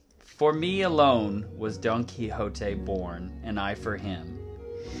For me alone was Don Quixote born, and I for him.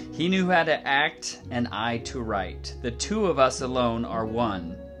 He knew how to act, and I to write. The two of us alone are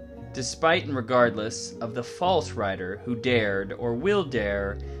one, despite and regardless of the false writer who dared, or will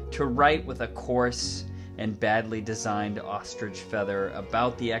dare, to write with a coarse and badly designed ostrich feather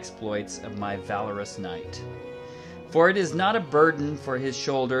about the exploits of my valorous knight. For it is not a burden for his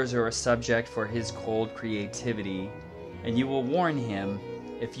shoulders or a subject for his cold creativity, and you will warn him,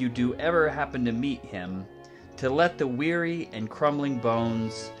 if you do ever happen to meet him, to let the weary and crumbling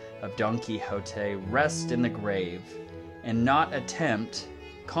bones of Don Quixote rest in the grave, and not attempt,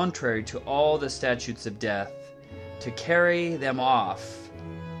 contrary to all the statutes of death, to carry them off,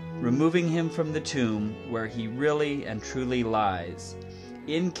 removing him from the tomb where he really and truly lies,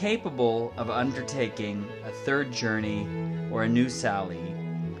 incapable of undertaking a third journey or a new sally.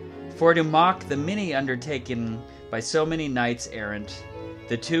 For to mock the many undertaken by so many knights errant,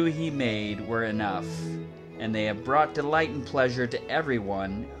 the two he made were enough, and they have brought delight and pleasure to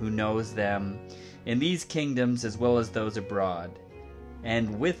everyone who knows them, in these kingdoms as well as those abroad.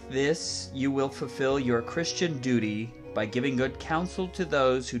 And with this you will fulfill your Christian duty by giving good counsel to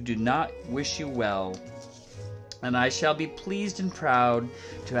those who do not wish you well. And I shall be pleased and proud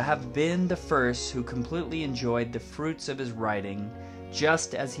to have been the first who completely enjoyed the fruits of his writing,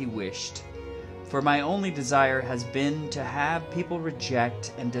 just as he wished. For my only desire has been to have people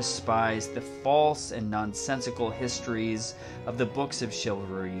reject and despise the false and nonsensical histories of the books of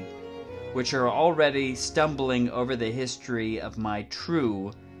chivalry, which are already stumbling over the history of my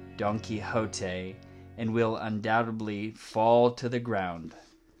true Don Quixote, and will undoubtedly fall to the ground.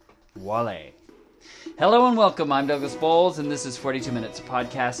 Voila. Hello and welcome, I'm Douglas Bowles, and this is 42 Minutes, a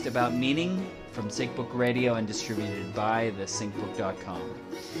podcast about meaning from SyncBook Radio and distributed by thesyncbook.com.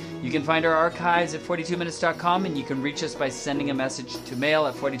 You can find our archives at 42minutes.com, and you can reach us by sending a message to mail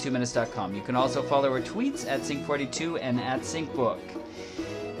at 42minutes.com. You can also follow our tweets at Sync42 and at SyncBook.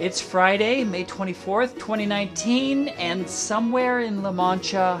 It's Friday, May 24th, 2019, and somewhere in La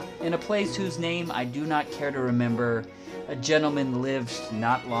Mancha, in a place whose name I do not care to remember, a gentleman lived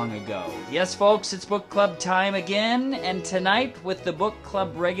not long ago. Yes, folks, it's book club time again, and tonight, with the book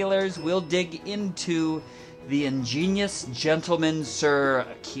club regulars, we'll dig into the ingenious gentleman Sir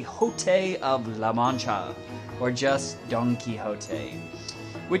Quixote of La Mancha, or just Don Quixote,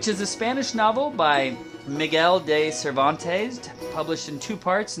 which is a Spanish novel by Miguel de Cervantes, published in two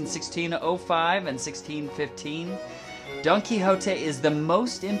parts in 1605 and 1615. Don Quixote is the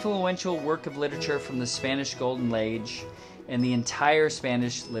most influential work of literature from the Spanish Golden Age and the entire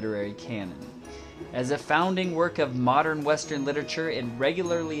Spanish literary canon. As a founding work of modern Western literature, it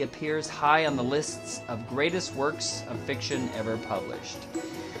regularly appears high on the lists of greatest works of fiction ever published.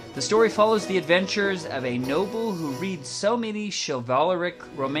 The story follows the adventures of a noble who reads so many chivalric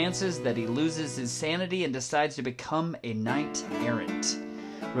romances that he loses his sanity and decides to become a knight-errant,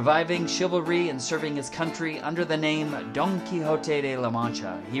 reviving chivalry and serving his country under the name Don Quixote de la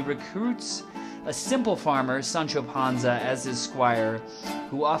Mancha. He recruits a simple farmer, Sancho Panza, as his squire,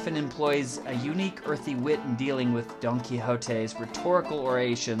 who often employs a unique earthy wit in dealing with Don Quixote's rhetorical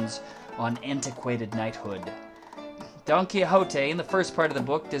orations on antiquated knighthood. Don Quixote, in the first part of the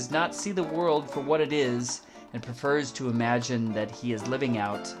book, does not see the world for what it is and prefers to imagine that he is living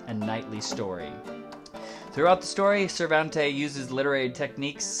out a knightly story. Throughout the story, Cervantes uses literary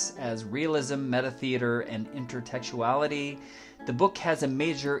techniques as realism, meta-theater, and intertextuality. The book has a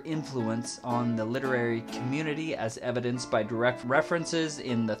major influence on the literary community, as evidenced by direct references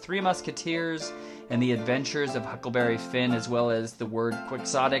in The Three Musketeers and The Adventures of Huckleberry Finn, as well as the word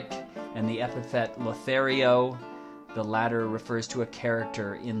quixotic and the epithet Lothario. The latter refers to a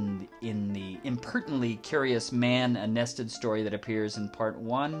character in the impertinently curious Man, a Nested Story that appears in Part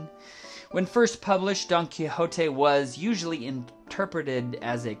 1. When first published, Don Quixote was usually interpreted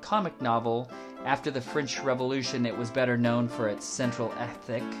as a comic novel. After the French Revolution, it was better known for its central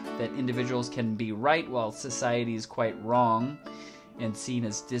ethic, that individuals can be right while society is quite wrong, and seen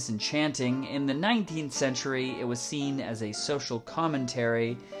as disenchanting. In the 19th century, it was seen as a social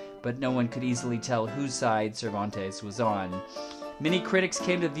commentary, but no one could easily tell whose side Cervantes was on. Many critics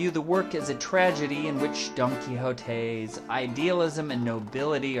came to view the work as a tragedy in which Don Quixote's idealism and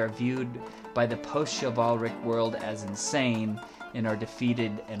nobility are viewed by the post-chivalric world as insane and are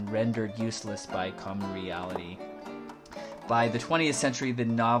defeated and rendered useless by common reality. By the 20th century, the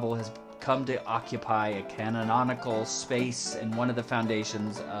novel has come to occupy a canonical space and one of the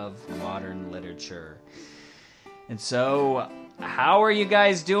foundations of modern literature. And so, how are you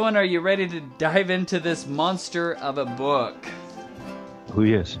guys doing? Are you ready to dive into this monster of a book? Oh,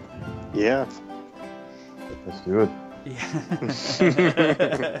 yes. Yeah. Let's do it.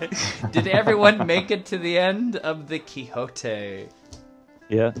 Yeah. Did everyone make it to the end of the Quixote?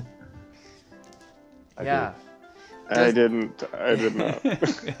 Yeah. Yeah. I didn't. I did not.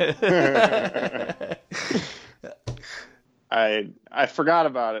 I forgot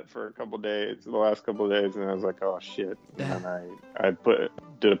about it for a couple days, the last couple of days, and I was like, oh shit. And then I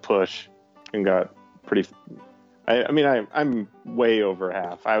did a push and got pretty. I'm way over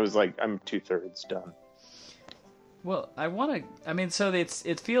half. I was like, I'm 2/3 done. Well, so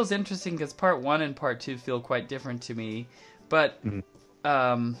it feels interesting because part 1 and part 2 feel quite different to me, but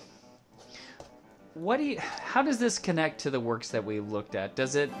how does this connect to the works that we looked at?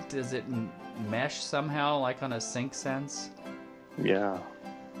 Does it mesh somehow, like on a sync sense? Yeah.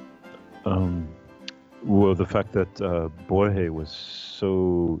 Well, the fact that Borges was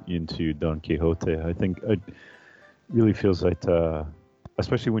so into Don Quixote, I think it really feels like,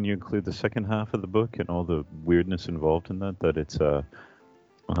 especially when you include the second half of the book and all the weirdness involved in that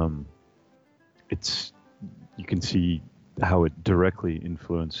it's you can see how it directly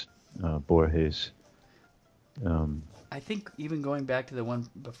influenced Borges. I think even going back to the one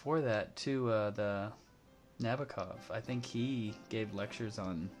before that too, the Nabokov. I think he gave lectures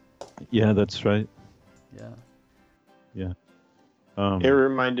on. Yeah, that's right. Yeah. It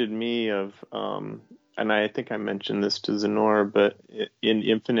reminded me of, and I think I mentioned this to Zenor, but in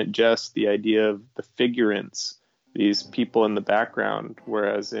Infinite Jest, the idea of the figurants, these people in the background,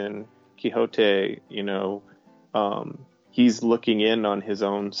 whereas in Quixote, he's looking in on his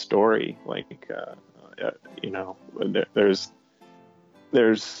own story,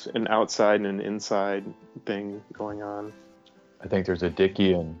 there's an outside and an inside thing going on. I think there's a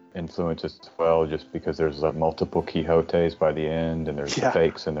Dickian influence as well, just because there's multiple Quixotes by the end, and there's the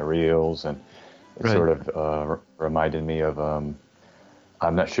fakes and the reals, and it sort of reminded me of, I'm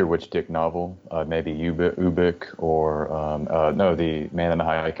not sure which Dick novel, maybe Ubik or, the Man in the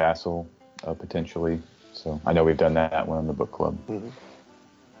High Castle, potentially. So I know we've done that one in the book club. Mm-hmm.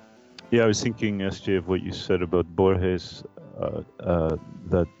 Yeah, I was thinking, SJ, of what you said about Borges,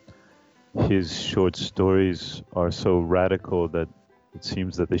 that his short stories are so radical that it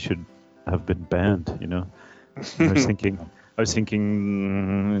seems that they should have been banned, I was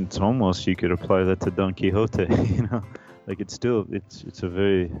thinking it's almost, you could apply that to Don Quixote, like it's a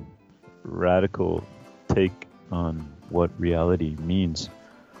very radical take on what reality means.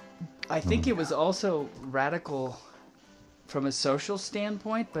 I think it was also radical from a social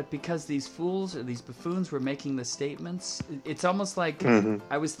standpoint, but because these fools or these buffoons were making the statements, it's almost like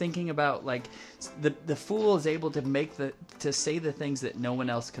I was thinking about like the fool is able to say the things that no one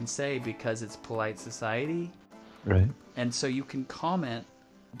else can say because it's polite society, right? And so you can comment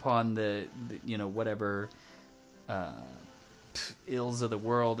upon the whatever ills of the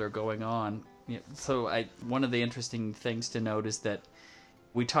world are going on. So one of the interesting things to note is that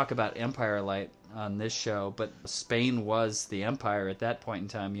we talk about Empire Light on this show, but Spain was the empire at that point in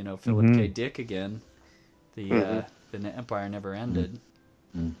time. Philip K. Dick again. The empire never ended.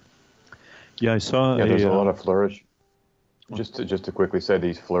 Mm-hmm. Yeah, I saw. Yeah, there's a lot of flourish. Just to quickly say,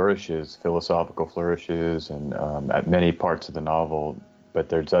 these flourishes, philosophical flourishes, and at many parts of the novel. But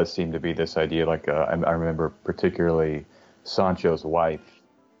there does seem to be this idea, like I remember particularly Sancho's wife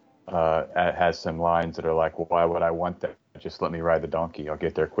has some lines that are like, well, why would I want that? Just let me ride the donkey. I'll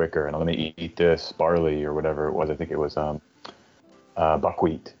get there quicker, and let me eat this barley or whatever it was. I think it was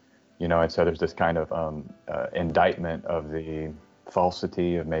buckwheat, And so there's this kind of indictment of the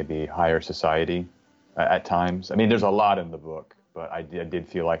falsity of maybe higher society at times. I mean, there's a lot in the book, but I did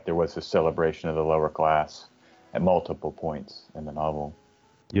feel like there was a celebration of the lower class at multiple points in the novel.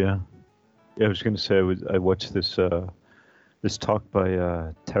 Yeah, I was going to say I watched this talk by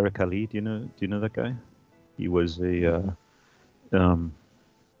Tariq Ali. Do you know that guy? He was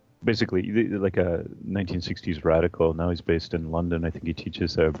basically like a 1960s radical. Now he's based in London. I think he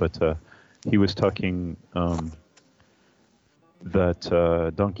teaches there. But he was talking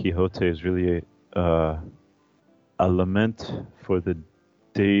that Don Quixote is really a lament for the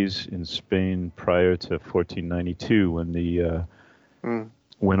days in Spain prior to 1492, when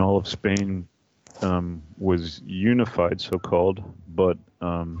when all of Spain was unified, so-called, but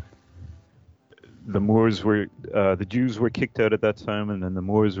the Moors were, the Jews were kicked out at that time, and then the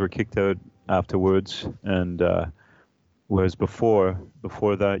Moors were kicked out afterwards. And whereas before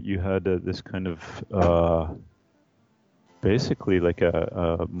that, you had this kind of basically like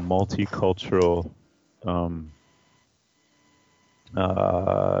a multicultural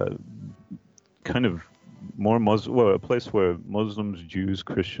kind of more a place where Muslims, Jews,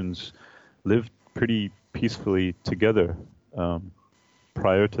 Christians lived pretty peacefully together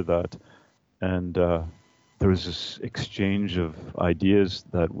prior to that. And there was this exchange of ideas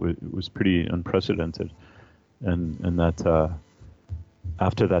that was pretty unprecedented, and that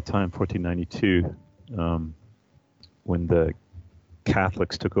after that time, 1492, when the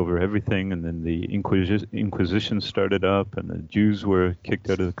Catholics took over everything, and then the Inquisition started up, and the Jews were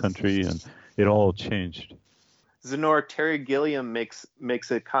kicked out of the country, and it all changed. Zenor, Terry Gilliam makes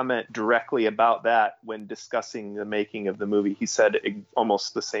a comment directly about that when discussing the making of the movie. He said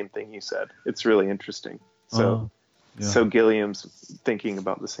almost the same thing you said. It's really interesting. So Gilliam's thinking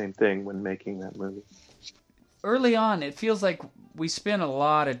about the same thing when making that movie. Early on, it feels like we spent a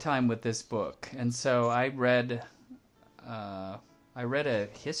lot of time with this book, and so I read a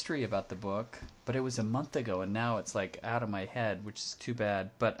history about the book, but it was a month ago, and now it's like out of my head, which is too bad.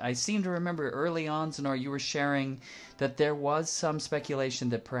 But I seem to remember early on, Zenor, you were sharing that there was some speculation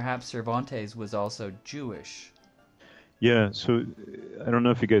that perhaps Cervantes was also Jewish. Yeah, so I don't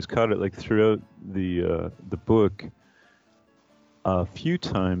know if you guys caught it, like throughout the book, a few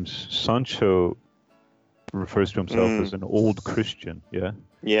times Sancho refers to himself as an old Christian, yeah?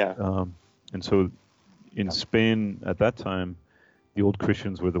 Yeah. And so in Spain at that time, the old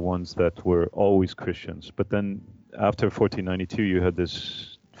Christians were the ones that were always Christians. But then after 1492, you had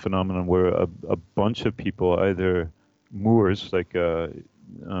this phenomenon where a bunch of people, either Moors, like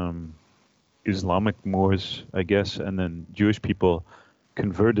Islamic Moors, I guess, and then Jewish people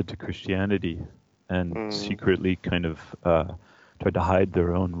converted to Christianity and secretly kind of tried to hide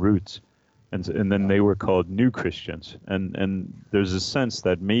their own roots. And then they were called New Christians. And there's a sense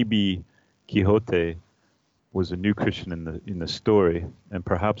that maybe Quixote was a new Christian in the story, and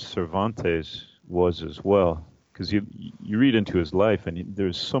perhaps Cervantes was as well, because you read into his life, and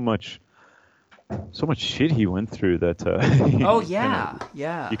there's so much shit he went through that.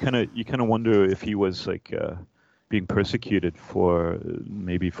 You kind of wonder if he was like being persecuted for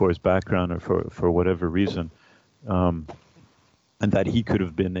his background or for whatever reason, and that he could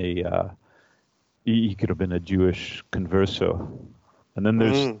have been a Jewish converso. And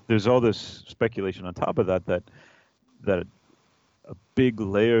then there's all this speculation on top of that a big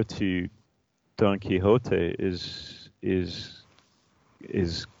layer to Don Quixote is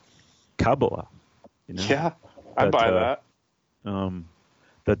Kabbalah. You know? Yeah, I buy that.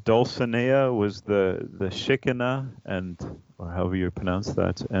 That Dulcinea was the Shekinah, or however you pronounce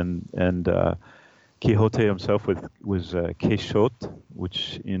that, and Quixote himself was Quixote,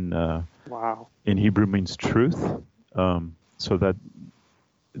 which in Hebrew means truth. So that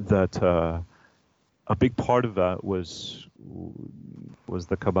a big part of that was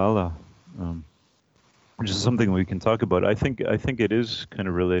the Kabbalah, which is something we can talk about. I think it is kind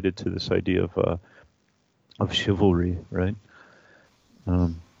of related to this idea of chivalry, right?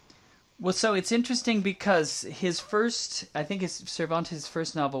 Well, so it's interesting because Cervantes'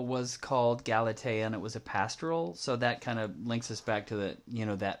 first novel was called Galatea, and it was a pastoral. So that kind of links us back to that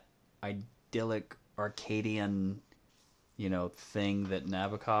idyllic Arcadian thing that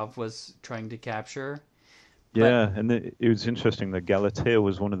Nabokov was trying to capture. Yeah, and it was interesting that Galatea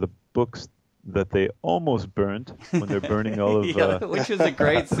was one of the books that they almost burned when they're burning all of... which was a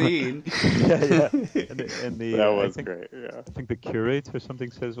great scene. Yeah. That was great, yeah. I think the curator or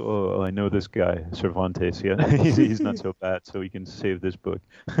something says, oh, I know this guy, Cervantes, yeah. he's not so bad, so we can save this book.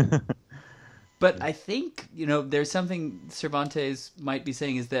 But I think, there's something Cervantes might be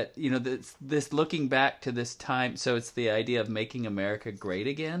saying is that, this looking back to this time, so it's the idea of making America great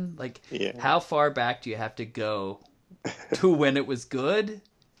again. Like, how far back do you have to go to when it was good?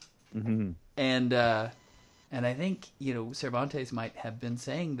 Mm-hmm. And I think, Cervantes might have been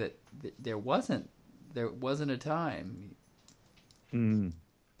saying that there wasn't a time. Mm.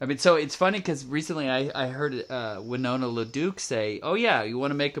 I mean, so it's funny because recently I heard Winona LaDuke say, "Oh yeah, you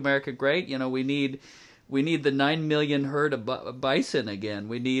want to make America great? We need the 9 million herd of bison again.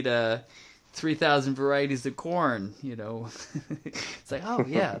 We need 3,000 varieties of corn." It's like, oh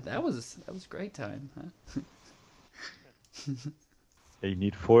yeah, that was a great time. Huh? You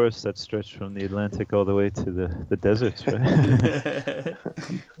need forests that stretch from the Atlantic all the way to the deserts, right?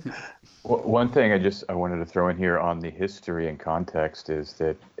 One thing I wanted to throw in here on the history and context is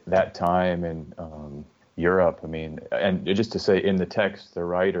that time in Europe, I mean, and just to say in the text, the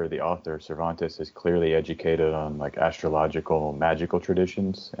writer, the author, Cervantes, is clearly educated on like astrological, magical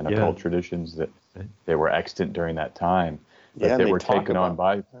traditions and occult traditions that they were extant during that time, but they were taken on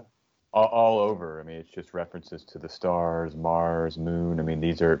by all over. I mean, it's just references to the stars, Mars, Moon. I mean,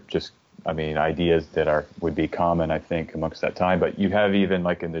 these are just, ideas that would be common, I think, amongst that time. But you have even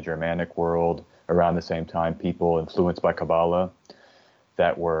like in the Germanic world around the same time, people influenced by Kabbalah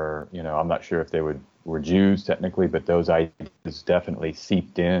that were, I'm not sure if they would were Jews technically, but those ideas definitely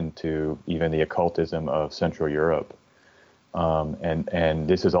seeped into even the occultism of Central Europe. And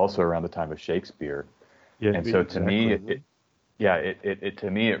this is also around the time of Shakespeare. Yeah, And so exactly.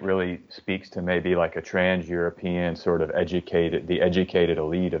 to me, it really speaks to maybe like a trans-European sort of the educated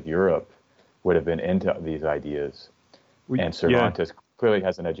elite of Europe would have been into these ideas. And Cervantes clearly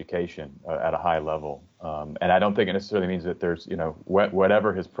has an education at a high level. And I don't think it necessarily means that there's,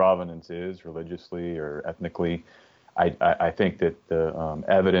 whatever his provenance is religiously or ethnically, I think that the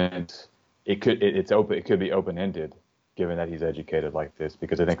evidence, it could be open-ended, given that he's educated like this,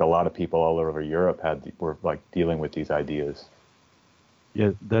 because I think a lot of people all over Europe were like dealing with these ideas.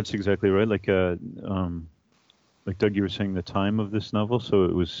 Yeah, that's exactly right. Like Doug, you were saying the time of this novel. So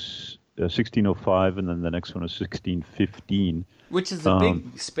it was 1605, and then the next one was 1615. Which is a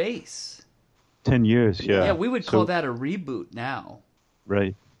big space. 10 years, yeah. Yeah, we would call that a reboot now.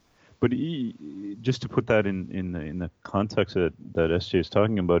 Right. But just to put that in the context that SJ is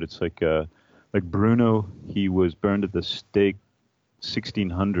talking about, it's like Bruno, he was burned at the stake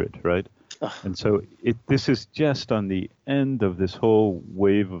 1600, right? And so this is just on the end of this whole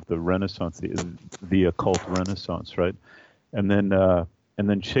wave of the Renaissance, the occult Renaissance, right? And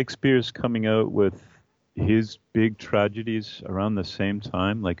then Shakespeare's coming out with his big tragedies around the same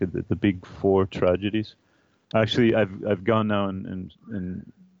time, like the big four tragedies. Actually, I've gone now and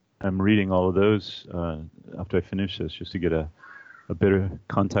I'm reading all of those after I finish this, just to get a better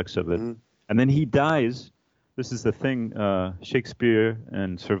context of it. Mm-hmm. And then he dies. This is the thing. Shakespeare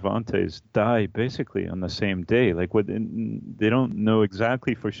and Cervantes die basically on the same day. Like they don't know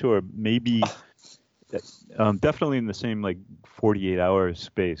exactly for sure. Maybe, definitely in the same 48-hour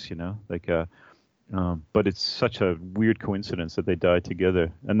space. But it's such a weird coincidence that they die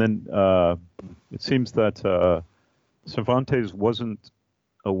together. And then it seems that Cervantes wasn't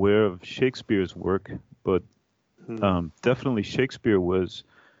aware of Shakespeare's work, but definitely Shakespeare was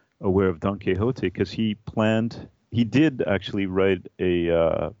aware of Don Quixote, because he did actually write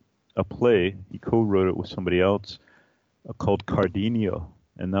a play. He co-wrote it with somebody else called Cardenio,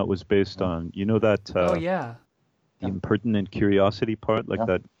 and that was based on the impertinent curiosity part,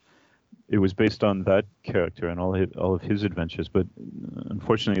 that. It was based on that character and all of his adventures, but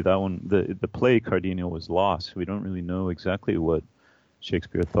unfortunately, that one, the play Cardenio, was lost. We don't really know exactly what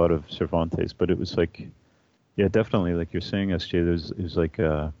Shakespeare thought of Cervantes, but it was definitely, like you're saying, SJ.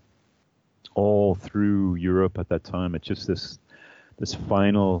 There's all through Europe at that time. It's just this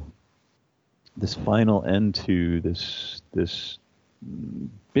final end to this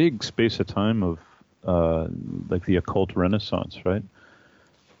big space of time of the occult Renaissance, right?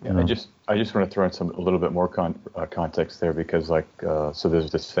 Yeah, I just want to throw in a little bit more context there, because so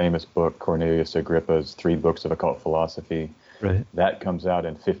there's this famous book, Cornelius Agrippa's 3 Books of Occult Philosophy. Right. That comes out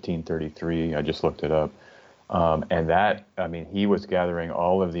in 1533. I just looked it up. And that, he was gathering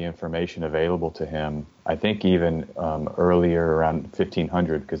all of the information available to him, I think even earlier, around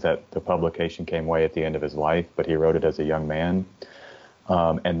 1500, because the publication came way at the end of his life, but he wrote it as a young man.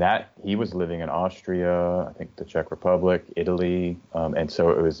 And that he was living in Austria, I think the Czech Republic, Italy, and so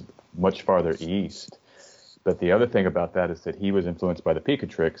it was much farther east. But the other thing about that is that he was influenced by the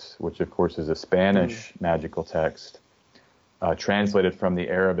Picatrix, which of course is a Spanish magical text, translated from the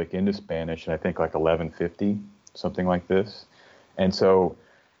Arabic into Spanish in I think 1150, something like this. And so,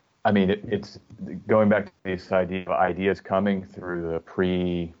 it's going back to this idea of ideas coming through the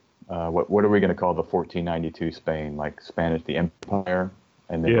what are we going to call the 1492 Spain, like Spanish, the Empire,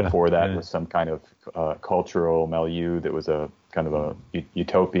 and then before that was some kind of cultural milieu that was a kind of a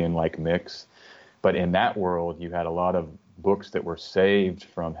utopian-like mix. But in that world, you had a lot of books that were saved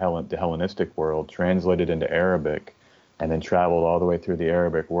from the Hellenistic world, translated into Arabic, and then traveled all the way through the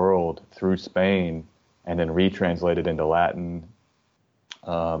Arabic world, through Spain, and then retranslated into Latin,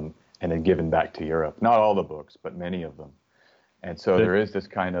 and then given back to Europe. Not all the books, but many of them. And so there is this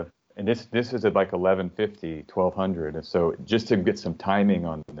kind of, and this is at 1150, 1200. And so just to get some timing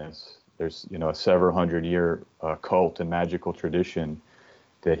on this, there's, a several hundred-year cult and magical tradition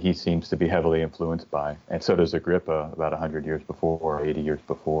that he seems to be heavily influenced by. And so does Agrippa about 100 years before, or 80 years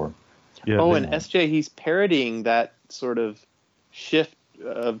before. Yeah, and SJ, he's parodying that sort of shift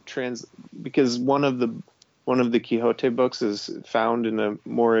of because one of the Quixote books is found in a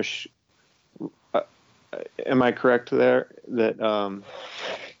Moorish. Am I correct there? That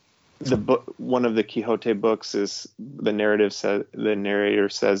the book, one of the Quixote books, is the narrator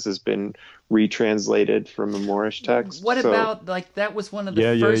says has been retranslated from a Moorish text. What about, like, that was one of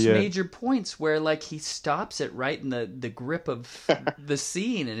the first major points where, like, he stops it right in the grip of the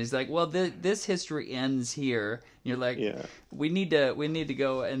scene, and he's like, well, this history ends here. And you're like, we need to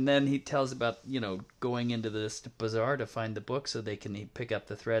go, and then he tells about, going into this bazaar to find the book so they can pick up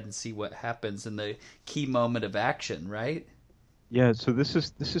the thread and see what happens in the key moment of action, right? Yeah, so this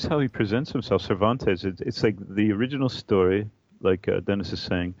is how he presents himself, Cervantes. It's like the original story, like Dennis is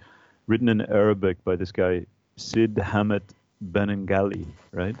saying, written in Arabic by this guy Sid Hamet Benengali,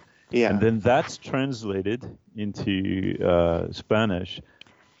 right? Yeah. And then that's translated into Spanish,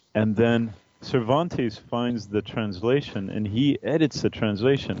 and then Cervantes finds the translation and he edits the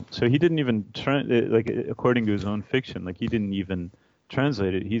translation. So he didn't even according to his own fiction, like he didn't even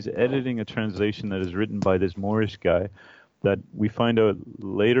translate it. He's editing a translation that is written by this Moorish guy. That we find out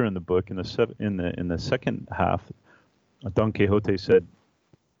later in the book, in the second half, Don Quixote said,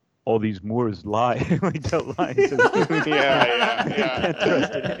 "All these Moors lie." Like they'll lie. So yeah. Can't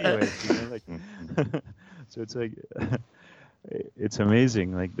trust it anyways. So it's like it's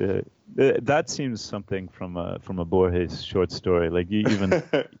amazing. Like that seems something from a Borges short story. Like even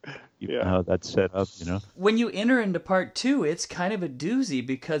how that's set up. When you enter into part 2, it's kind of a doozy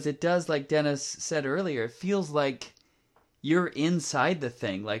because it does, like Dennis said earlier, it feels like you're inside the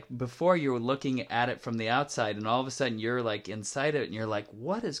thing. Like before you were looking at it from the outside, and all of a sudden you're like inside it and you're like,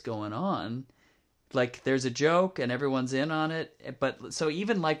 what is going on? Like there's a joke and everyone's in on it. But so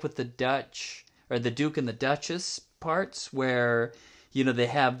even like with the Dutch or the Duke and the Duchess parts where, they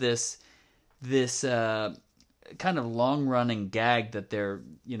have this kind of long running gag that they're,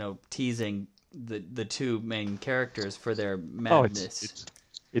 teasing the two main characters for their madness.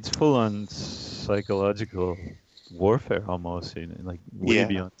 It's full on psychological warfare almost, like way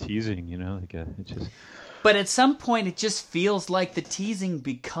beyond teasing, it just. But at some point, it just feels like the teasing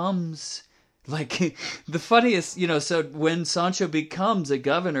becomes like the funniest, So when Sancho becomes a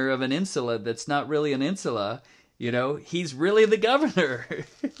governor of an insula that's not really an insula, he's really the governor.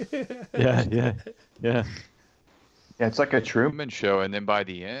 Yeah. Yeah, it's like a Truman Show, and then by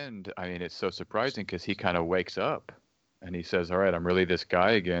the end, I mean, it's so surprising because he kind of wakes up. And he says, all right, I'm really this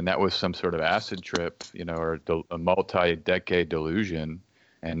guy again. That was some sort of acid trip, or a multi-decade delusion.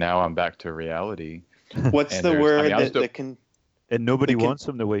 And now I'm back to reality. What's the word that can... And nobody wants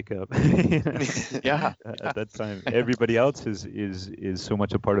him to wake up. Yeah. At that time. Everybody else is so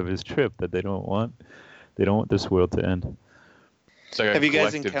much a part of his trip that they don't want this world to end. Like have you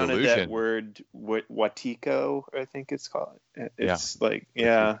guys encountered that word, Watico, I think it's called? It's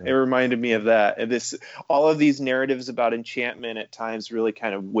it reminded me of that. And all of these narratives about enchantment at times really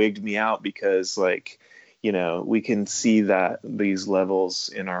kind of wigged me out because, like, we can see that these levels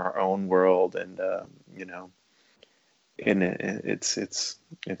in our own world, and and it's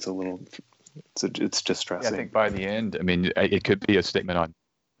a little, it's distressing. Yeah, I think by the end, I mean, it could be a statement on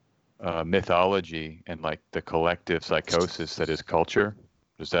mythology and like the collective psychosis that is culture.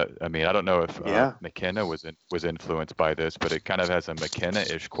 Does that? I mean, I don't know if McKenna was influenced by this, but it kind of has a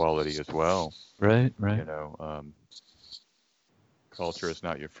McKenna-ish quality as well. Right. Culture is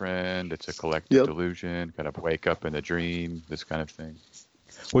not your friend. It's a collective delusion. Kind of wake up in a dream. This kind of thing.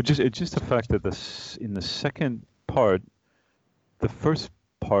 Well, it's just the fact that in the second part, the first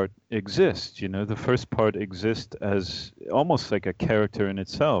part exists. The first part exists as almost like a character in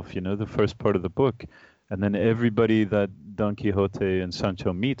itself. The first part of the book, and then everybody that Don Quixote and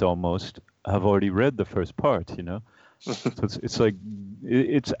Sancho meet almost have already read the first part. So it's like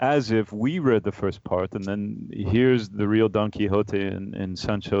it's as if we read the first part, and then here's the real Don Quixote and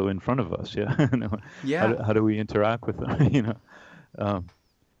Sancho in front of us. How do we interact with them?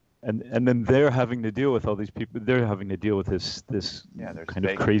 And then they're having to deal with all these people. They're having to deal with this kind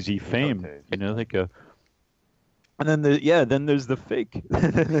of crazy fame, like a. And then there's the fake.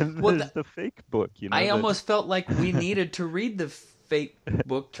 There's the fake book. I almost felt like we needed to read the fake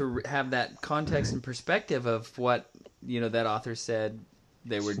book to have that context and perspective of what that author said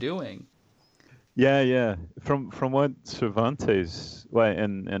they were doing. Yeah. From what Cervantes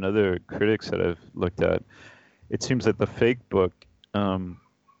and other critics that I've looked at, it seems that the fake book.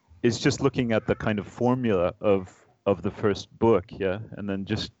 Is just looking at the kind of formula of the first book, and then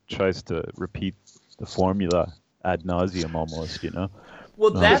just tries to repeat the formula ad nauseum almost,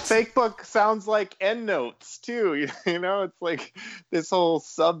 Well, the fake book sounds like endnotes too, It's like this whole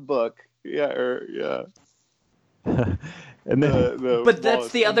sub book, And then, but that's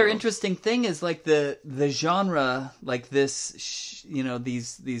the other interesting thing is like the genre, like this,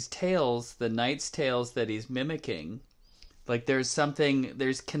 these tales, the Knight's Tales that he's mimicking. Like there's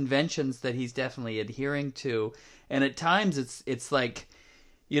conventions that he's definitely adhering to, and at times it's like,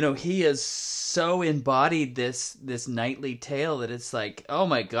 he has so embodied this knightly tale that it's like, oh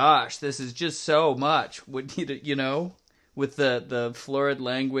my gosh, this is just so much. With the florid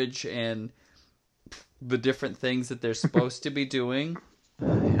language and the different things that they're supposed to be doing.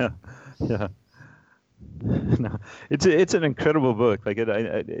 Yeah, yeah. No, it's an incredible book. Like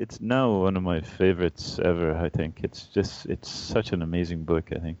it's now one of my favorites ever. I think it's such an amazing book.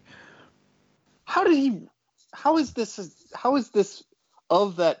 I think. How is this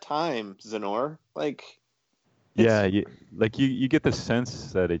of that time, Zenor? Like, yeah, you get the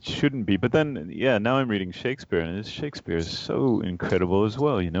sense that it shouldn't be, but then now I'm reading Shakespeare, and Shakespeare is so incredible as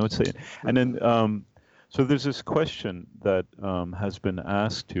well. It's and then so there's this question that has been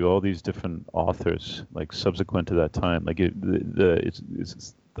asked to all these different authors, like subsequent to that time, like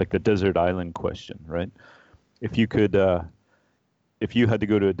it's like the desert island question, right? If you had to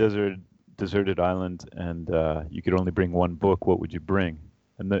go to a deserted island and you could only bring one book, what would you bring?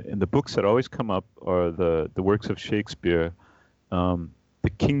 And the books that always come up are the works of Shakespeare, the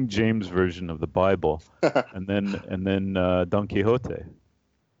King James version of the Bible, and then Don Quixote.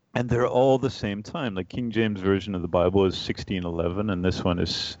 And they're all the same time. Like King James version of the Bible is 1611, and this one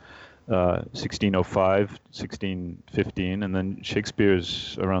is 1605, 1615, and then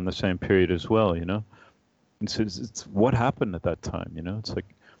Shakespeare's around the same period as well. And so it's what happened at that time. It's like.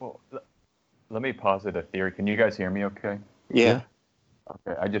 Well, let me posit a theory. Can you guys hear me? Okay. Yeah.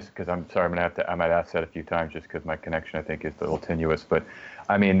 Okay. Because I'm sorry, I might ask that a few times just because my connection I think is a little tenuous. But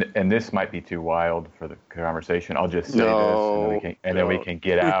I mean, and this might be too wild for the conversation. I'll just say this, and then we can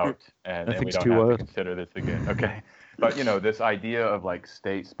get out, and we don't have to consider this again. Okay. But this idea of like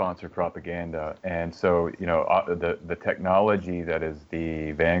state-sponsored propaganda, and so the technology that is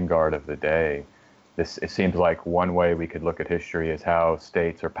the vanguard of the day. It seems like one way we could look at history is how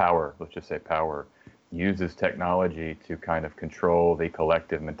states or power, let's just say power, uses technology to kind of control the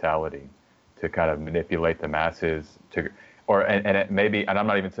collective mentality, to kind of manipulate the masses, and I'm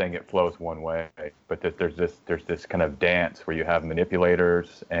not even saying it flows one way, but that there's this kind of dance where you have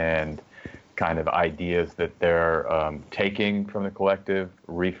manipulators and kind of ideas that they're taking from the collective,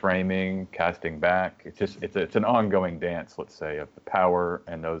 reframing, casting back. It's an ongoing dance, let's say, of the power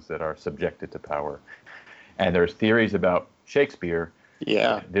and those that are subjected to power. And there's theories about Shakespeare.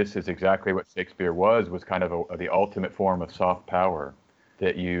 Yeah, this is exactly what Shakespeare was kind of the ultimate form of soft power.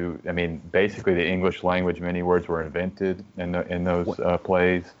 Basically the English language, many words were invented in those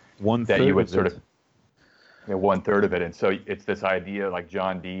plays. That you would sort of. 1/3 of it. And so it's this idea, like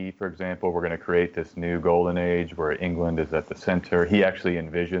John Dee, for example, we're going to create this new golden age where England is at the center. He actually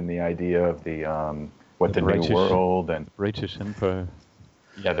envisioned the idea of the new world and British Empire.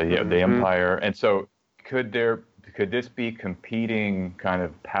 Yeah, the empire. And so could this be competing kind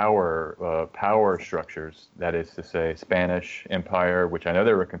of power structures? That is to say, Spanish Empire, which I know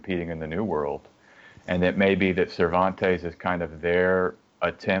they were competing in the New World, and that maybe that Cervantes is kind of their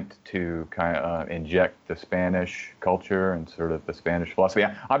attempt to kind of inject the Spanish culture and sort of the Spanish philosophy.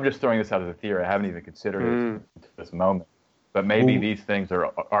 I'm just throwing this out as a theory. I haven't even considered it at this moment. But maybe these things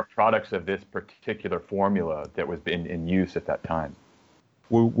are products of this particular formula that was in use at that time.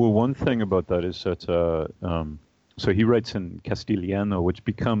 Well, one thing about that is that so he writes in Castellano, which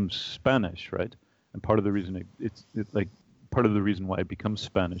becomes Spanish, right? And part of the reason part of the reason why it becomes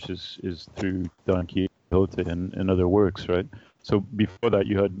Spanish is through Don Quixote and other works, right? So before that,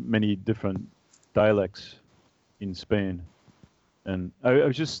 you had many different dialects in Spain. And I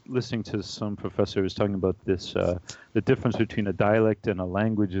was just listening to some professor who was talking about this, the difference between a dialect and a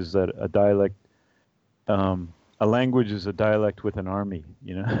language is that a language is a dialect with an army,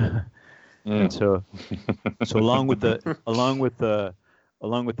 And so along with the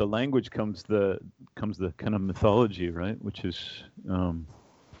language comes the kind of mythology, right? Which is,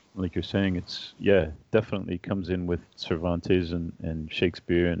 like you're saying, it's definitely comes in with Cervantes and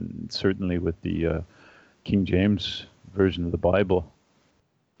Shakespeare, and certainly with the King James version of the Bible.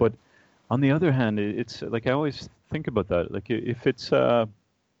 But on the other hand, it's like I always think about that. Like if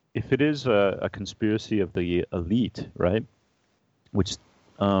it is a conspiracy of the elite, right? Which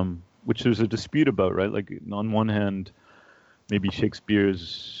there's a dispute about, right? Like on one hand, maybe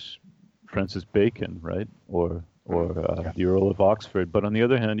Shakespeare's Francis Bacon, right? Or the Earl of Oxford, but on the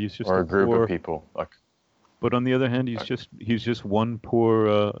other hand, he's just a group of people. But on the other hand, he's just one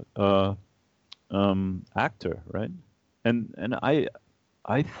poor actor, right? And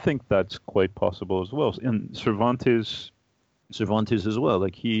I think that's quite possible as well. And Cervantes as well.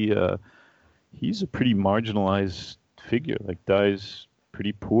 Like he's a pretty marginalized figure. Like dies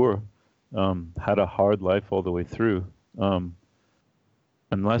pretty poor, had a hard life all the way through,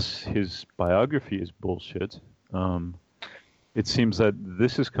 Unless his biography is bullshit, it seems that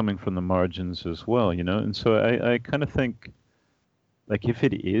this is coming from the margins as well, you know. And so I kind of think, like, if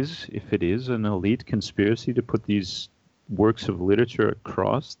it is an elite conspiracy to put these works of literature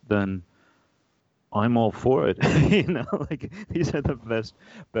across, then I'm all for it. You know, like, these are the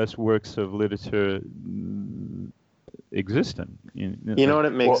best works of literature existent. You know what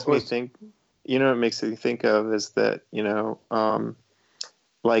it makes me think? You know what it makes me think of is that, you know,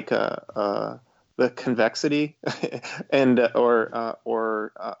 like the convexity and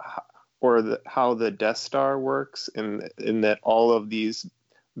or how the Death Star works in that all of these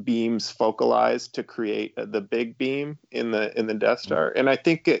beams focalize to create the big beam in the Death Star. And I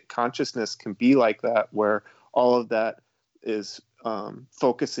think consciousness can be like that, where all of that is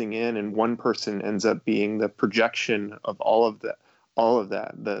focusing in, and one person ends up being the projection of all of that,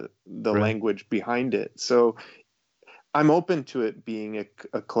 the Right. language behind it. So I'm open to it being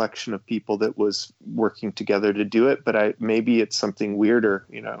a collection of people that was working together to do it, but maybe it's something weirder,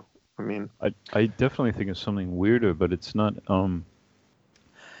 you know. I mean, I definitely think it's something weirder, but it's not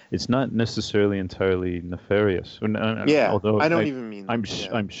necessarily entirely nefarious. yeah, Although I don't even mean I'm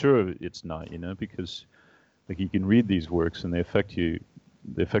yeah. I'm sure it's not, you know, because like you can read these works and they affect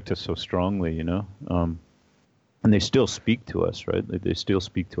us so strongly, you know, and they still speak to us, right? They still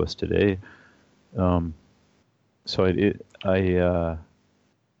speak to us today. So I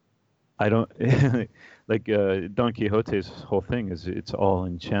don't like Don Quixote's whole thing is it's all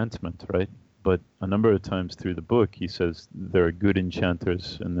enchantment, right? But a number of times through the book, he says there are good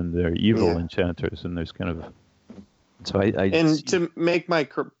enchanters and then there are evil enchanters, and there's kind of. So and to make my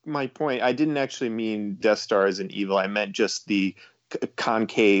point, I didn't actually mean Death Star as an evil. I meant just the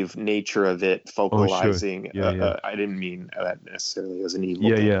concave nature of it focalizing. Oh, sure. Yeah. I didn't mean that necessarily as an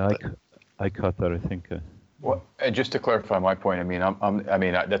evil. Yeah. I caught that. I think. Well, and just to clarify my point, I mean,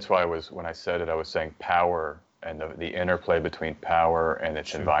 that's why when I said it, I was saying power and the interplay between power and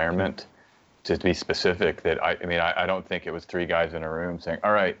its environment. To be specific, that I don't think it was three guys in a room saying,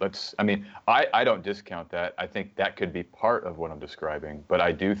 all right, I don't discount that. I think that could be part of what I'm describing, but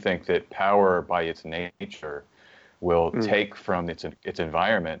I do think that power by its nature will take from its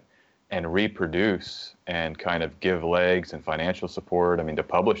environment and reproduce and kind of give legs and financial support. I mean, to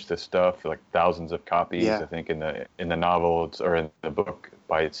publish this stuff, like thousands of copies, I think in the novel or in the book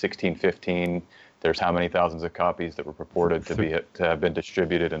by 1615, there's how many thousands of copies that were purported to have been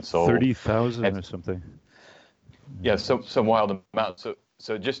distributed and sold? 30,000 or something. Yeah, some wild amount.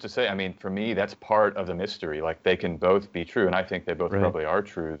 So just to say, I mean, for me, that's part of the mystery. Like, they can both be true, and I think they both probably are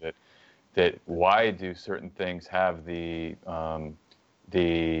true. That why do certain things have the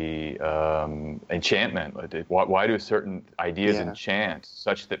enchantment? Why do certain ideas enchant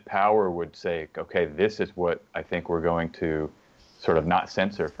such that power would say, okay, this is what I think we're going to sort of not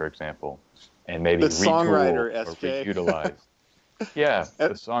censor, for example, and maybe the retool songwriter, or SJ. reutilize. Yeah, the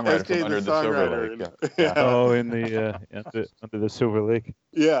songwriter from Under the Silver Lake. Yeah. Oh, in the Under the Silver Lake.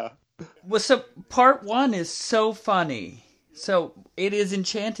 Yeah. Well, so part one is so funny. So it is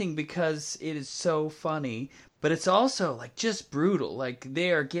enchanting because it is so funny, but it's also like just brutal. Like,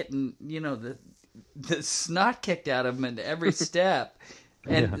 they are getting, you know, the snot kicked out of them at every step,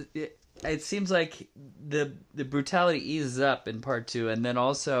 and it seems like the brutality eases up in part two, and then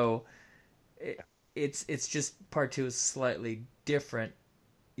also it's just part two is slightly different,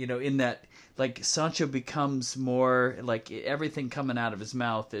 you know, in that, like, Sancho becomes more like everything coming out of his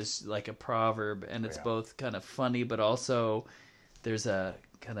mouth is like a proverb, and it's both kind of funny, but also there's a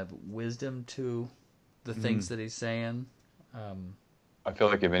kind of wisdom to the things that he's saying. I feel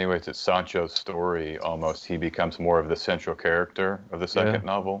like in many ways it's Sancho's story almost. He becomes more of the central character of the second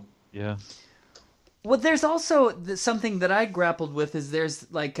novel. Yeah. Well, there's also something that I grappled with is there's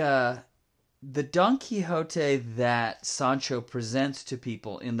like the Don Quixote that Sancho presents to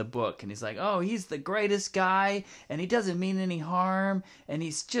people in the book, and he's like, oh, he's the greatest guy, and he doesn't mean any harm, and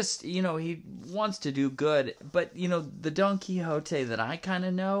he's just, you know, he wants to do good. But, you know, the Don Quixote that I kind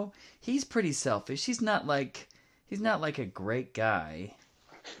of know, he's pretty selfish. He's not like a great guy.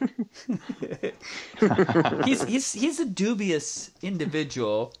 he's a dubious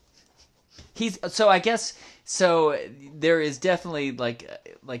individual. I guess there is definitely like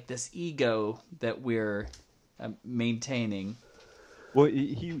this ego that we're maintaining. Well,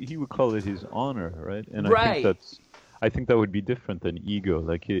 he would call it his honor, right? And right. I think that would be different than ego.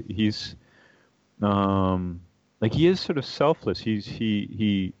 Like he's like he is sort of selfless.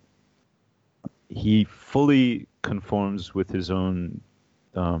 He fully conforms with his own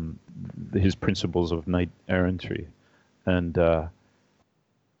his principles of knight errantry, and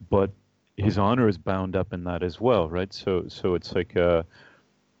but his honor is bound up in that as well, right? So it's like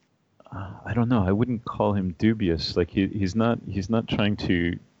I don't know. I wouldn't call him dubious. Like he's not trying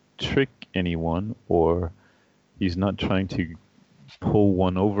to trick anyone, or he's not trying to pull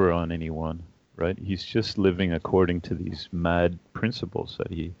one over on anyone, right? He's just living according to these mad principles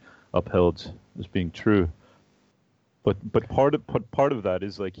that he upheld as being true. But part of that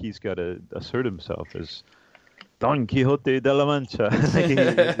is like he's got to assert himself as Don Quixote de la Mancha.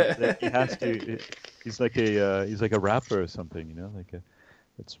 he has to. He's like a rapper or something, you know.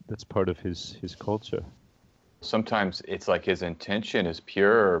 That's part of his culture. Sometimes it's like his intention is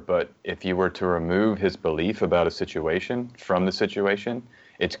pure, but if you were to remove his belief about a situation from the situation,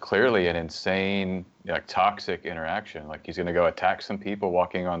 it's clearly an insane, like toxic interaction. Like he's going to go attack some people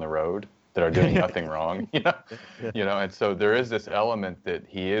walking on the road that are doing nothing wrong, you know. You know, and so there is this element that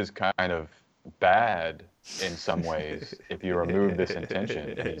he is kind of bad in some ways if you remove this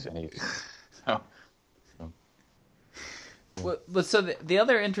intention. Well, so the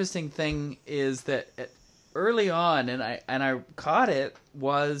other interesting thing is that early on, and I caught it,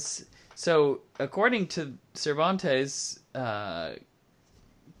 was so according to Cervantes,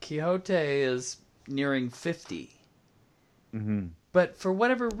 Quixote is nearing 50. Mm-hmm. But for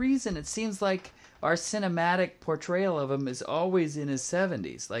whatever reason, it seems like our cinematic portrayal of him is always in his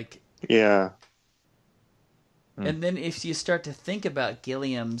 70s. Like, Yeah. and then if you start to think about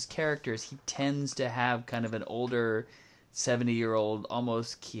Gilliam's characters, he tends to have kind of an older 70-year-old,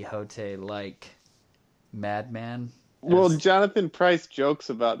 almost Quixote-like madman. Well, Jonathan Pryce jokes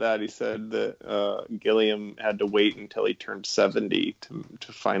about that. He said that Gilliam had to wait until he turned 70 to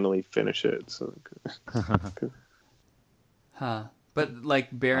finally finish it. So, huh? But like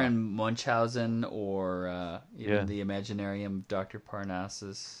Baron Munchausen or even the Imaginarium of Dr.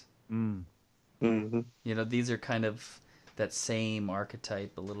 Parnassus. Mm. Mm-hmm. You know, these are kind of that same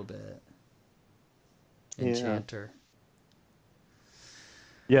archetype a little bit. Enchanter.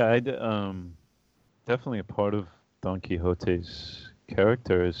 Yeah, definitely a part of Don Quixote's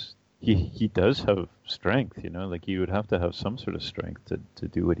character is he does have strength, you know, like he would have to have some sort of strength to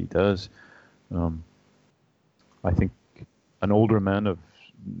do what he does. I think an older man of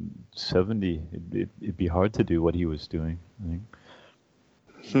 70, it'd be hard to do what he was doing, I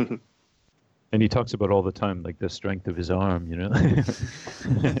think. And he talks about all the time, like the strength of his arm, you know.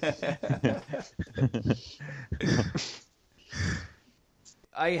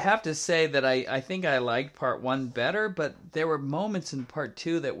 I have to say that I think I liked part one better, but there were moments in part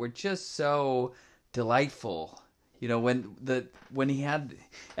two that were just so delightful. You know, when he had,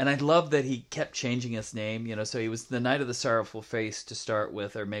 and I love that he kept changing his name. You know, so he was the Knight of the Sorrowful Face to start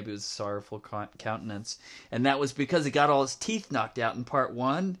with, or maybe it was Sorrowful Countenance, and that was because he got all his teeth knocked out in part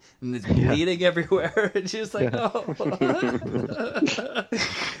one, and it's bleeding everywhere. And she was like, oh.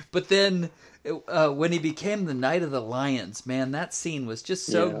 But then when he became the Knight of the Lions, man, that scene was just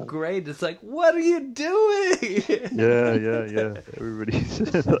so great. It's like, what are you doing? Yeah. Everybody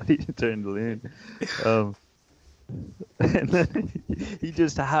thought he turned lean. And then he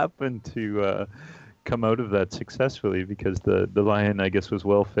just happened to come out of that successfully because the lion, I guess, was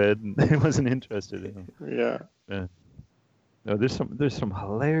well fed and wasn't interested in him. Yeah. No, there's some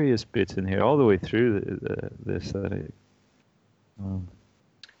hilarious bits in here all the way through this.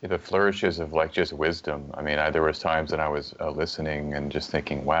 The flourishes of like just wisdom. I mean, there was times that I was listening and just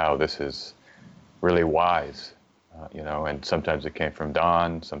thinking, wow, this is really wise. You know, and sometimes it came from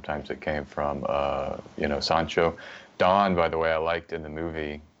Don, sometimes it came from, Sancho. Don, by the way, I liked in the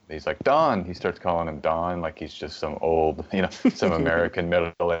movie. He's like, Don. He starts calling him Don like he's just some old, some American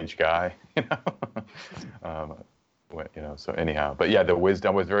middle-aged guy, so anyhow. But yeah, the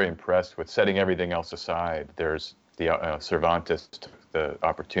wisdom, I was very impressed with setting everything else aside. There's the Cervantes took the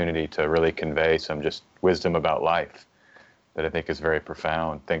opportunity to really convey some just wisdom about life that I think is very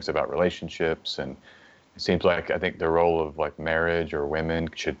profound, things about relationships, and it seems like I think the role of like marriage or women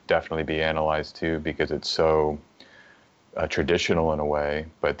should definitely be analyzed too, because it's so traditional in a way,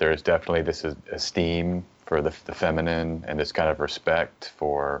 but there's definitely this esteem for the feminine and this kind of respect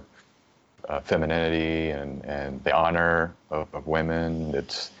for femininity and the honor of women.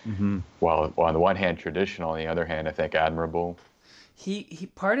 It's while on the one hand traditional, on the other hand I think admirable. He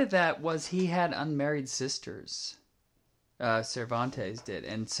part of that was he had unmarried sisters. Cervantes did,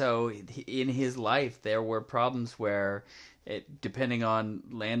 and so in his life there were problems where depending on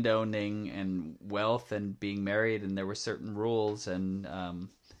landowning and wealth and being married, and there were certain rules, and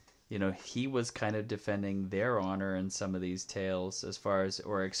he was kind of defending their honor in some of these tales as far as,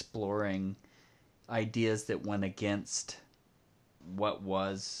 or exploring ideas that went against what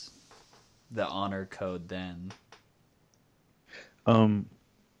was the honor code then.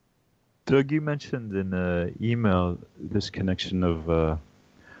 Doug, you mentioned in an email this connection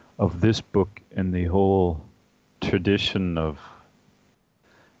of this book and the whole tradition of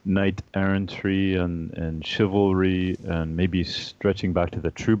knight errantry and chivalry, and maybe stretching back to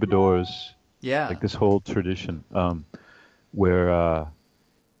the troubadours. Yeah. Like this whole tradition, where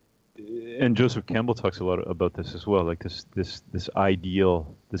and Joseph Campbell talks a lot about this as well, like this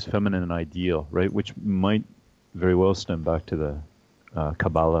ideal, this feminine ideal, right, which might very well stem back to the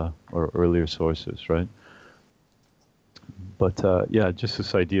Kabbalah or earlier sources, right? But yeah, just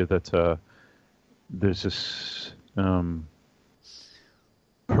this idea that there's this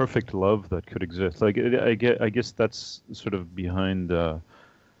perfect love that could exist. Like I guess that's sort of behind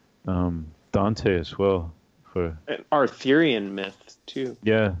Dante as well. For An Arthurian myth too.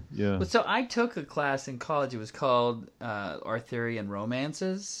 yeah. Well, so I took a class in college. It was called Arthurian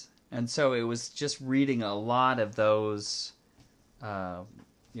Romances, and so it was just reading a lot of those. So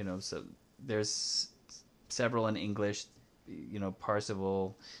there's several in English.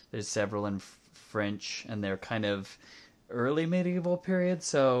 Parzival. There's several in French, and they're kind of early medieval period.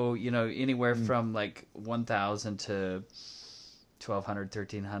 So anywhere from like 1000 to 1200,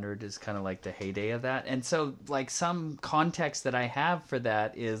 1300 is kind of like the heyday of that. And so like some context that I have for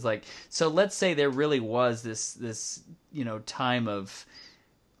that is like, so let's say there really was this time of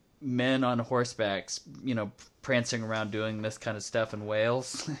men on horsebacks, prancing around doing this kind of stuff in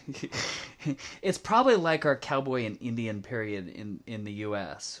Wales. It's probably like our cowboy and Indian period in the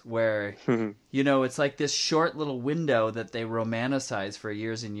US, where it's like this short little window that they romanticize for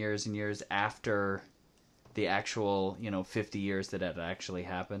years and years and years after the actual 50 years that had actually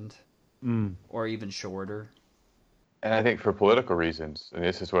happened, or even shorter. And I think for political reasons, and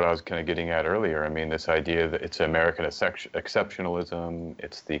this is what I was kind of getting at earlier. I mean, this idea that it's American exceptionalism,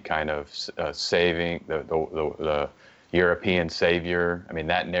 it's the kind of saving the European savior. I mean,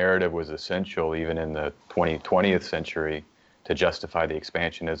 that narrative was essential even in the 20th century to justify the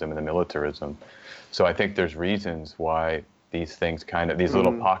expansionism and the militarism. So I think there's reasons why these things these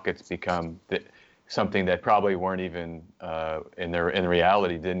little pockets become something that probably weren't even in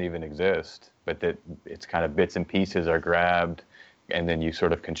reality didn't even exist, but that it's kind of bits and pieces are grabbed, and then you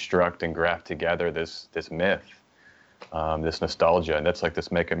sort of construct and graft together this myth, this nostalgia, and that's like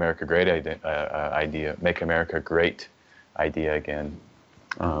this "Make America Great" idea, "Make America Great" idea again.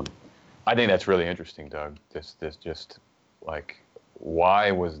 I think that's really interesting, Doug. This just like,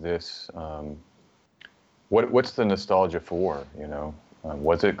 why was this? What's the nostalgia for?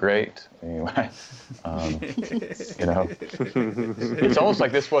 Was it great? Anyway, it's almost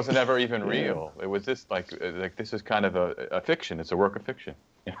like this wasn't ever even real. It was just like this is kind of a fiction. It's a work of fiction.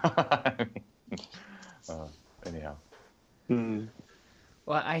 Anyhow.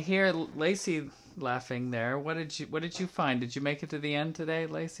 Well, I hear Lacey laughing there. What did you find? Did you make it to the end today,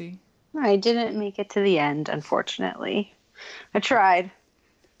 Lacey? I didn't make it to the end, unfortunately. I tried.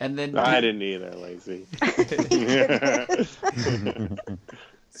 And then I didn't either, Lacey.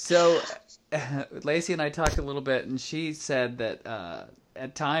 So, Lacey and I talked a little bit, and she said that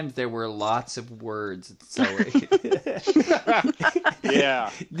at times there were lots of words. So,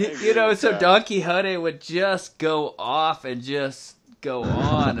 Yeah. So Don Quixote would just go off and just go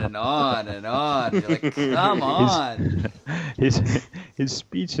on and on and on. You're like, come on. His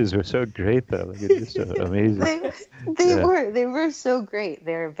speeches were so great, though. Like, it's just amazing. They were so great.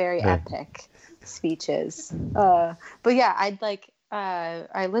 They're very epic speeches. But yeah,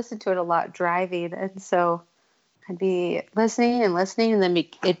 I listened to it a lot driving, and so I'd be listening, and then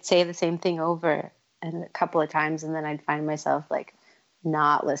it'd say the same thing over and a couple of times, and then I'd find myself like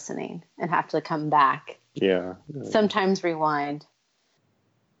not listening and have to come back. Yeah. Sometimes rewind.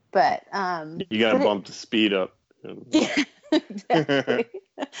 But you gotta bump the speed up. Yeah, exactly.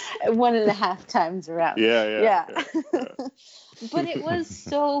 1.5 times around. Yeah. But it was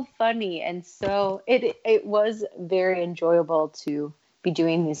so funny, and so it was very enjoyable to be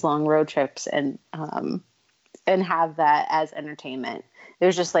doing these long road trips and have that as entertainment. It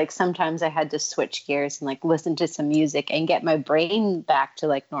was just like sometimes I had to switch gears and like listen to some music and get my brain back to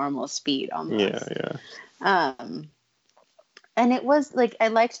like normal speed almost. Yeah. And it was like, I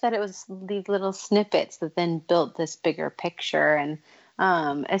liked that it was these little snippets that then built this bigger picture. And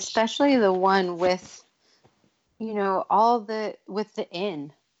especially the one with, with the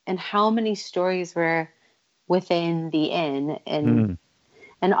inn and how many stories were within the inn and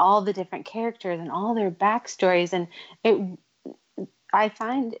all the different characters and all their backstories. And I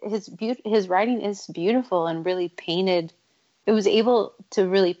find his writing is beautiful and really painted. It was able to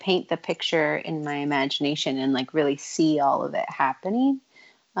really paint the picture in my imagination and like really see all of it happening.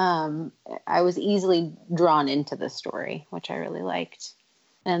 I was easily drawn into the story, which I really liked.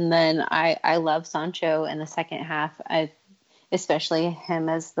 And then I love Sancho in the second half. Especially him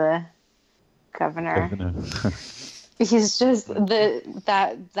as the governor. He's just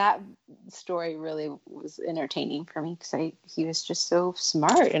that story really was entertaining for me because he was just so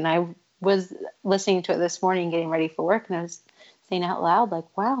smart. And I was listening to it this morning, getting ready for work, and I was saying out loud,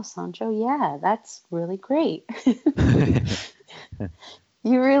 like, "Wow, Sancho, yeah, that's really great."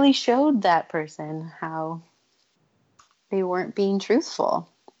 You really showed that person how they weren't being truthful.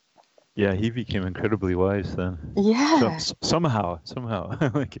 Yeah, he became incredibly wise then. Yeah. Somehow,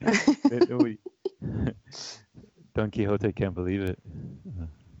 like Don Quixote can't believe it.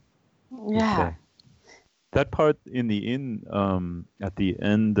 Yeah. Okay. That part in the inn at the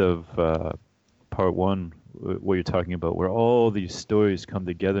end of part one, what you're talking about, where all these stories come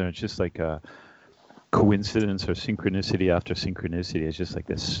together, and it's just like a coincidence or synchronicity after synchronicity. It's just like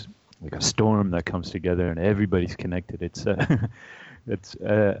this, like a storm that comes together, and everybody's connected. It's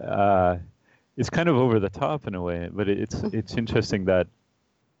it's kind of over the top in a way, but it's interesting that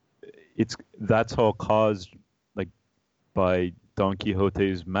that's all caused like by Don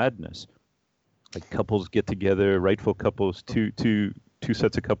Quixote's madness. Like couples get together, rightful couples, two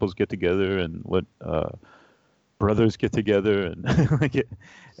sets of couples get together, and brothers get together, and like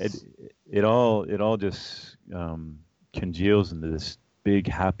it all just congeals into this big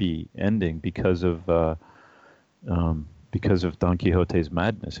happy ending because of Don Quixote's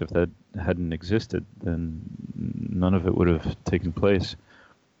madness. If that hadn't existed, then none of it would have taken place.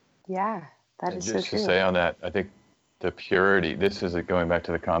 Yeah, that is so true. Just to say on that, I think the purity, this is going back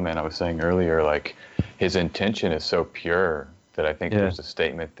to the comment I was saying earlier, like his intention is so pure that I think there's a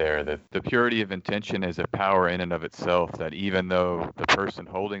statement there that the purity of intention is a power in and of itself, that even though the person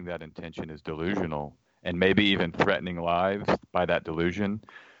holding that intention is delusional and maybe even threatening lives by that delusion,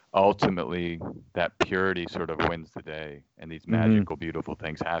 ultimately that purity sort of wins the day, and these magical, beautiful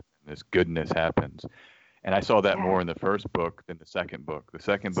things happen. This goodness happens. And I saw that more in the first book than the second book. The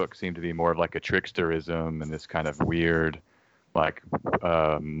second book seemed to be more of like a tricksterism and this kind of weird, like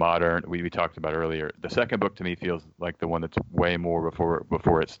modern. We talked about earlier. The second book to me feels like the one that's way more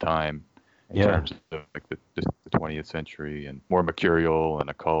before its time in terms of like the 20th century, and more mercurial and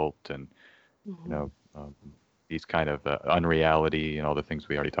occult, and these kind of unreality and all the things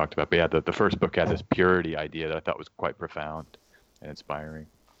we already talked about. But yeah, the first book had this purity idea that I thought was quite profound and inspiring.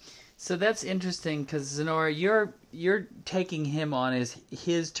 So that's interesting because Zenora, you're taking him on as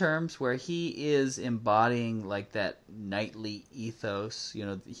his terms, where he is embodying like that knightly ethos. You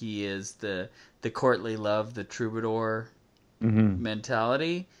know, he is the courtly love, the troubadour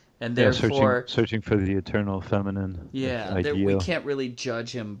mentality, and therefore searching for the eternal feminine. Yeah, we can't really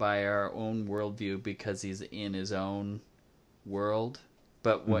judge him by our own worldview because he's in his own world.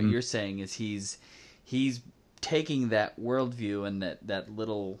 But what you're saying is he's taking that worldview and that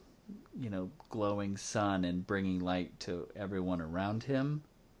little, glowing sun and bringing light to everyone around him.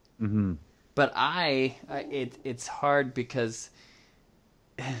 But it's hard because,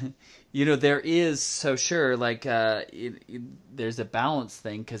 there is, so sure, like, there's a balance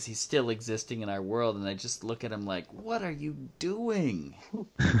thing because he's still existing in our world, and I just look at him like, what are you doing?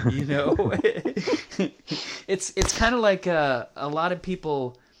 It's kind of like a lot of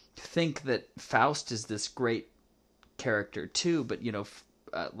people think that Faust is this great character too, but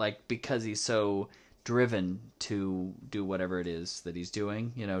like because he's so driven to do whatever it is that he's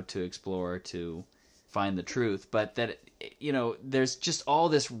doing, to explore, to find the truth, but that there's just all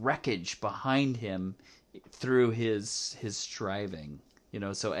this wreckage behind him through his striving,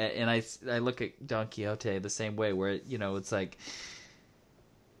 so, and I look at Don Quixote the same way, where it's like,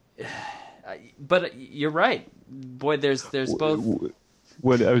 but you're right, boy, there's both.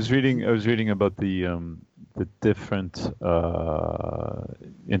 What I was reading about the different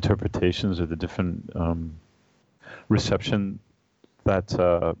interpretations, or the different reception that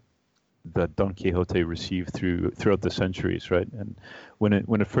Don Quixote received throughout the centuries, right? And when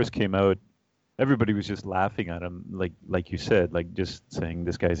it first came out, everybody was just laughing at him, like you said, like just saying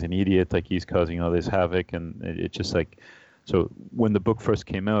this guy's an idiot, like he's causing all this havoc, and it's just like, so when the book first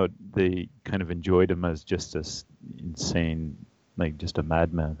came out, they kind of enjoyed him as just this insane, like just a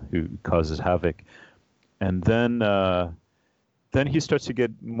madman who causes havoc. And then he starts to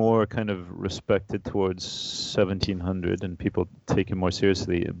get more kind of respected towards 1700, and people take him more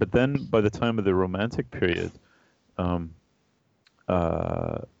seriously. But then by the time of the Romantic period,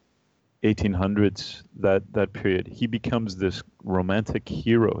 1800s, that period, he becomes this romantic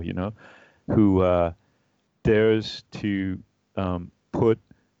hero, who dares to put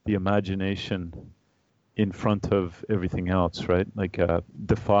the imagination in front of everything else, right? Like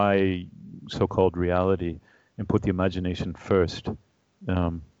defy so-called reality and put the imagination first.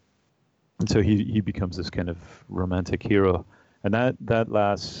 And so he becomes this kind of romantic hero, and that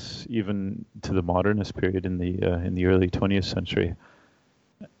lasts even to the modernist period in the early 20th century.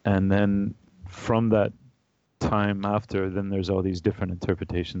 And then from that time after, then there's all these different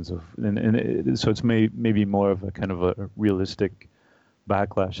interpretations of, so it's maybe more of a kind of a realistic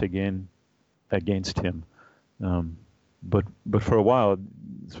backlash against him. But for a while,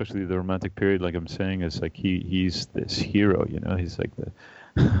 especially the Romantic period, like I'm saying, is like he's this hero, you know. He's like the.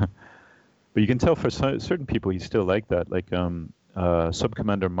 But you can tell for certain people he's still like that. Like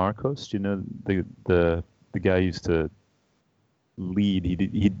Sub-Commander Marcos, you know, the guy who used to lead.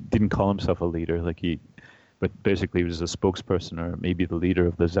 He didn't call himself a leader, but basically he was a spokesperson or maybe the leader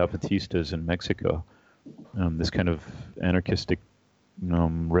of the Zapatistas in Mexico, this kind of anarchistic,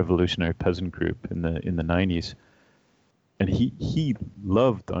 revolutionary peasant group in the 90s. And he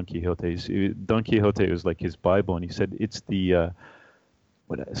loved Don Quixote. Don Quixote was like his Bible, and he said it's the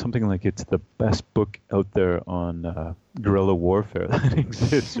something like it's the best book out there on guerrilla warfare that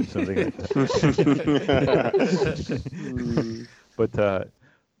exists, or something like that.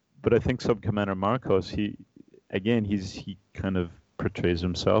 But I think Sub-Commander Marcos, he kind of portrays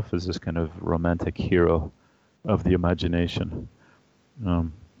himself as this kind of romantic hero of the imagination,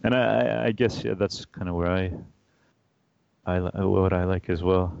 and I guess that's kind of where what I like as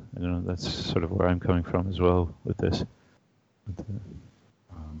well. I don't know, that's sort of where I'm coming from as well with this.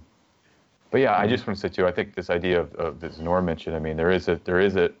 But yeah, I just want to say too, I think this idea of this Norm mentioned, I mean, there is a,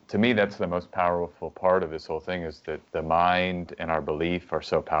 to me, that's the most powerful part of this whole thing, is that the mind and our belief are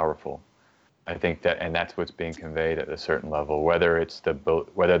so powerful. I think that, and that's what's being conveyed at a certain level, whether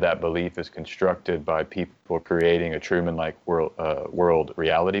that belief is constructed by people creating a Truman-like world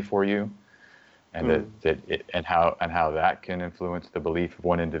reality for you, and how that can influence the belief of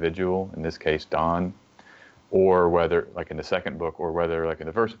one individual, in this case, Don, or whether, like in the second book, or whether, like in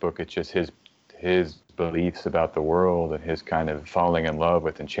the first book, it's just his beliefs about the world and his kind of falling in love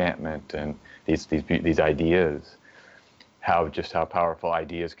with enchantment and these ideas. How powerful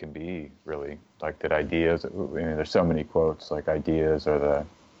ideas can be, really. Like that ideas, there's so many quotes, like ideas are the,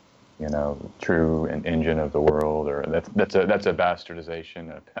 true engine of the world, or that's a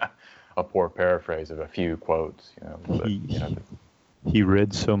bastardization, a poor paraphrase of a few quotes, He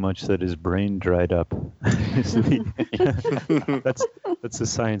read so much that his brain dried up. That's the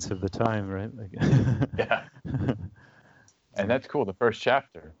science of the time, right? Yeah. And that's cool. The first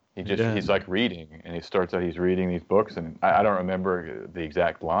chapter, he's like reading, and he starts out, he's reading these books, and I don't remember the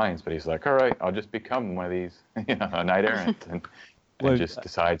exact lines, but he's like, all right, I'll just become one of these, a knight errant, and just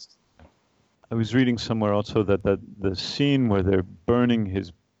decides. I was reading somewhere also that the scene where they're burning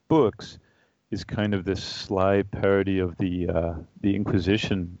his books is kind of this sly parody of the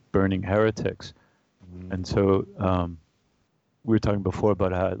Inquisition burning heretics. Mm-hmm. And so we were talking before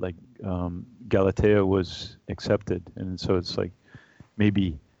about how Galatea was accepted, and so it's like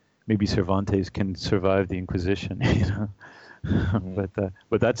maybe Cervantes can survive the Inquisition, Mm-hmm.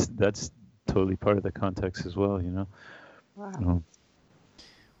 But that's totally part of the context as well, Wow.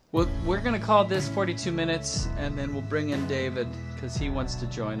 Well, we're gonna call this 42 minutes, and then we'll bring in David because he wants to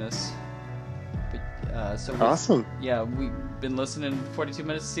join us. Awesome. Yeah, we've been listening to 42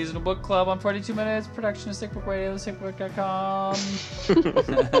 Minutes Seasonal Book Club on 42 Minutes, production of Sick Book Radio, sickbook.com.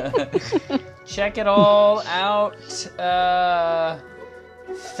 Check it all out.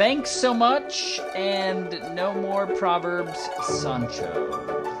 Thanks so much, and no more Proverbs, Sancho.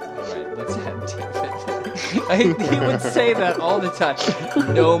 All right, let's have David. He would say that all the time.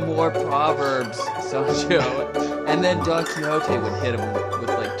 No more Proverbs, Sancho. And then Don Quixote would hit him with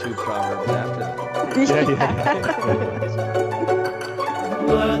like 2 proverbs after that.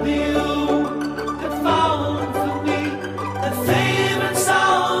 Yeah.